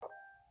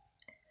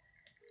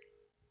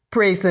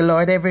Praise the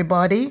Lord,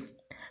 everybody.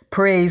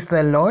 Praise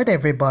the Lord,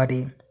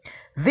 everybody.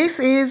 This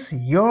is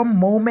your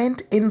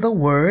moment in the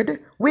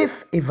Word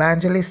with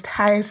Evangelist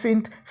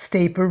Hyacinth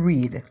Staple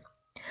Reed.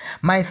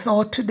 My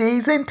thought today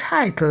is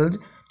entitled,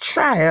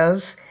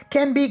 Trials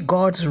Can Be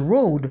God's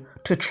Road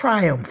to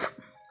Triumph.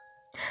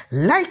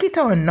 Like it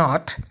or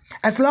not,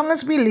 as long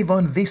as we live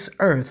on this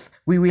earth,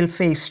 we will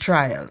face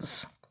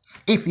trials.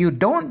 If you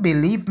don't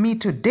believe me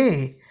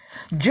today,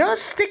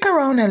 just stick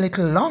around a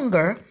little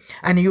longer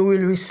and you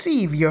will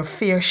receive your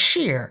fair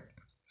share.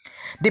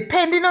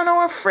 Depending on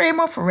our frame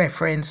of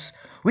reference,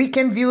 we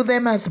can view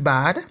them as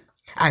bad,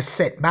 as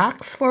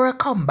setbacks for a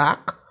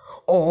comeback,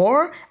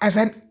 or as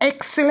an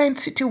excellent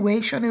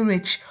situation in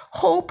which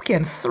hope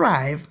can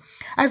thrive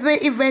as they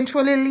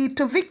eventually lead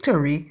to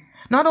victory,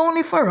 not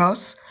only for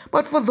us,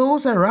 but for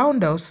those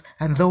around us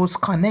and those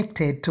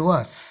connected to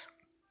us.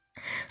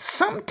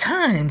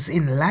 Sometimes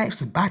in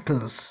life's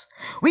battles,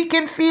 we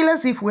can feel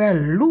as if we're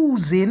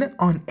losing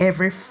on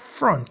every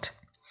front.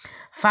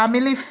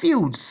 Family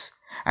feuds,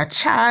 a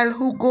child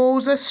who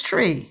goes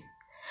astray,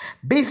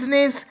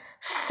 business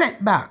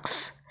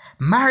setbacks,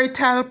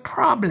 marital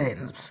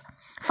problems,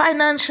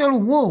 financial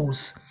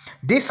woes,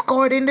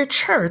 discord in the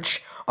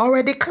church, or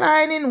a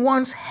decline in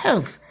one's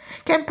health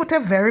can put a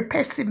very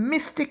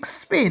pessimistic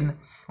spin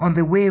on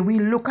the way we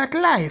look at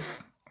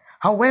life.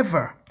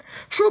 However,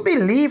 true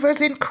believers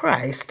in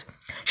Christ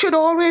should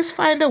always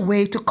find a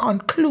way to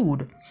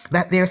conclude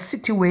that their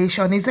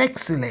situation is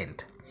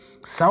excellent.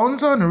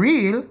 Sounds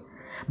unreal,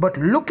 but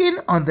looking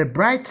on the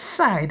bright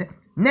side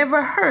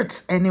never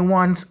hurts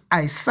anyone's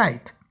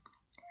eyesight.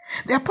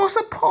 The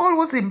Apostle Paul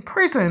was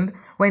imprisoned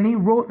when he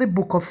wrote the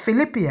book of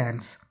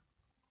Philippians.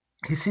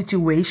 His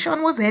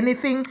situation was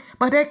anything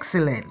but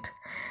excellent.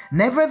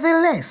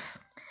 Nevertheless,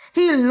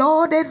 he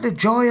lauded the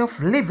joy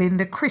of living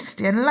the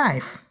Christian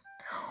life.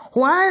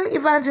 While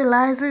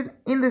evangelizing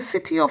in the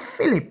city of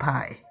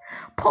Philippi,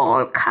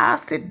 Paul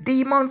casted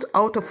demons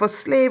out of a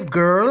slave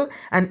girl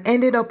and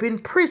ended up in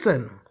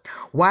prison.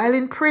 While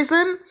in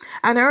prison,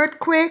 an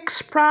earthquake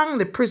sprang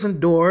the prison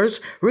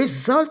doors,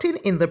 resulting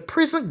in the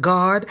prison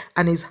guard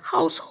and his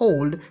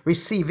household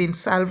receiving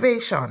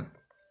salvation.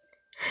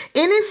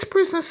 In his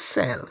prison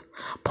cell,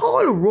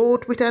 Paul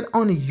wrote with an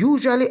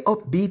unusually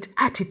upbeat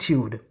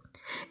attitude.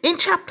 In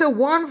chapter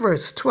 1,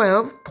 verse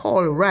 12,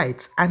 Paul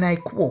writes, and I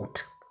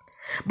quote,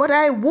 "But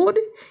I would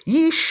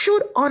ye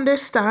should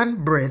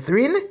understand,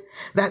 brethren,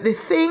 that the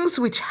things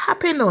which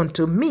happened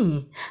unto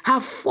me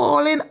have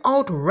fallen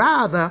out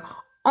rather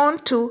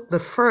unto the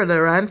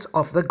furtherance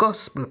of the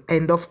gospel."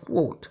 End of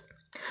quote.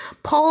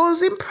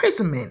 Paul's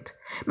imprisonment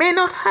may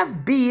not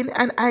have been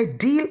an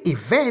ideal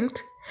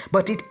event,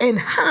 but it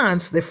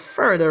enhanced the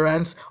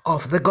furtherance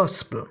of the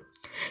gospel.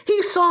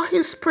 He saw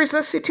his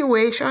prison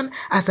situation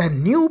as a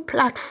new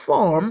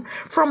platform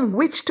from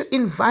which to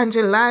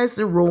evangelize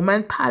the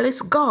Roman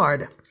palace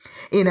guard.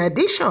 In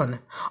addition,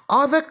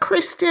 other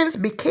Christians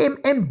became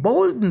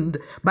emboldened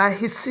by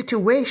his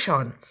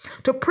situation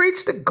to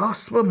preach the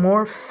gospel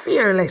more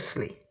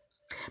fearlessly.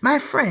 My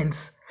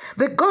friends,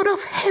 the God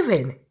of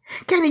heaven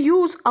can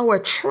use our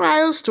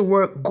trials to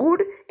work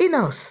good in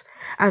us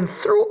and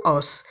through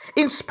us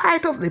in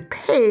spite of the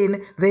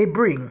pain they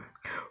bring.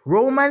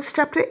 Romans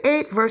chapter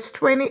 8 verse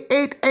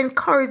 28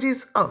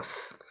 encourages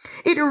us.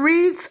 It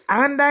reads,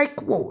 and I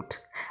quote,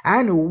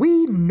 "And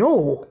we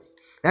know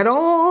that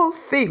all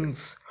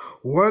things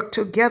work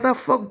together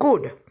for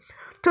good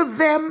to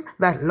them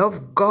that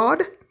love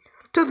God,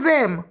 to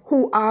them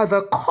who are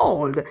the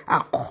called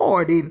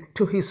according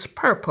to his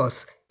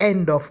purpose."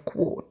 End of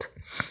quote.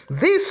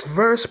 This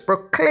verse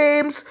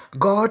proclaims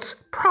God's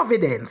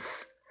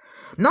providence.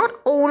 Not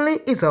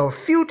only is our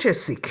future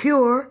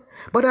secure,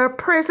 but our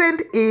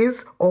present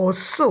is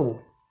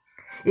also.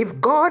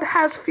 If God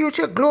has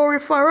future glory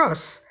for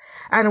us,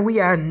 and we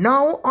are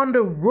now on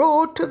the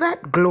road to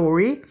that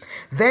glory,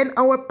 then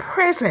our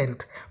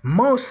present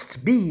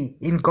must be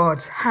in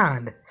God's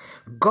hand.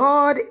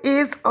 God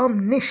is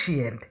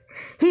omniscient.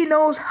 He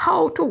knows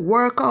how to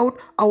work out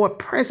our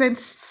present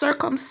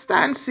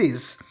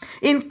circumstances,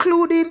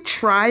 including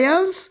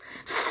trials,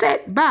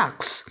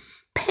 setbacks,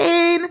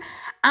 pain,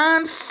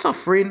 and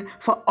suffering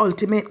for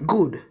ultimate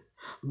good.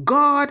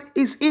 God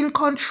is in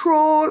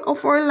control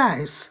of our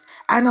lives,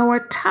 and our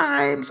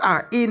times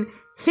are in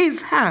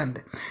his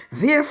hand.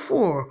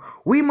 Therefore,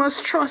 we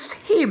must trust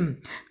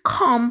him,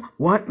 come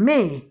what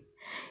may.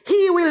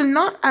 He will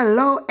not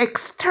allow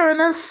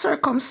external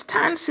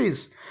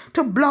circumstances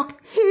to block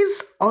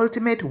his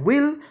ultimate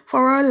will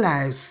for our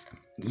lives.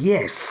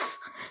 Yes,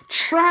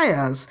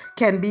 trials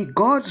can be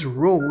God's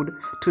road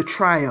to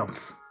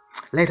triumph.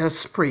 Let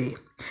us pray.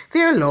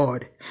 Dear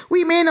Lord,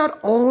 we may not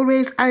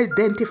always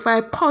identify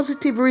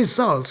positive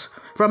results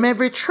from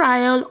every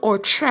trial or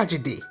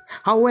tragedy.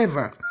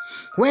 However,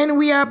 when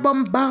we are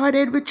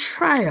bombarded with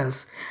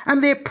trials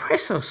and they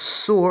press us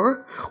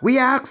sore, we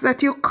ask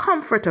that you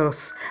comfort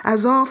us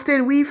as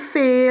often we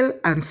fail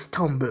and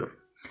stumble.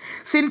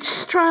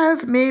 Since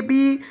trials may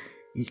be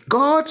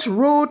God's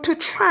road to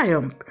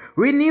triumph,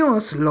 Renew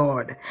us,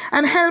 Lord,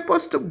 and help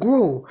us to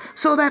grow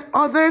so that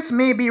others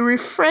may be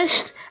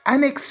refreshed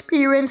and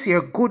experience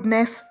your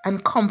goodness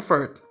and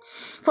comfort.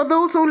 For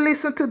those who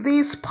listen to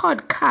these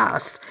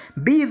podcasts,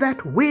 be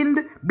that wind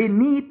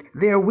beneath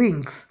their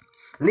wings.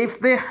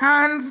 Lift the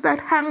hands that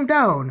hang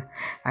down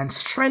and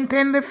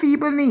strengthen the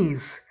feeble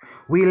knees.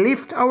 We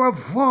lift our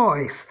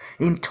voice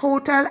in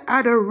total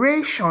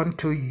adoration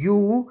to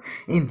you.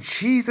 In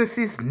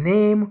Jesus'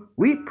 name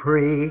we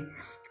pray.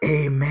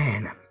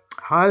 Amen.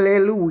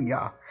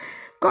 Hallelujah.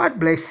 God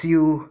bless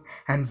you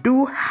and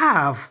do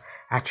have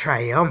a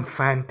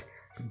triumphant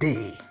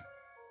day.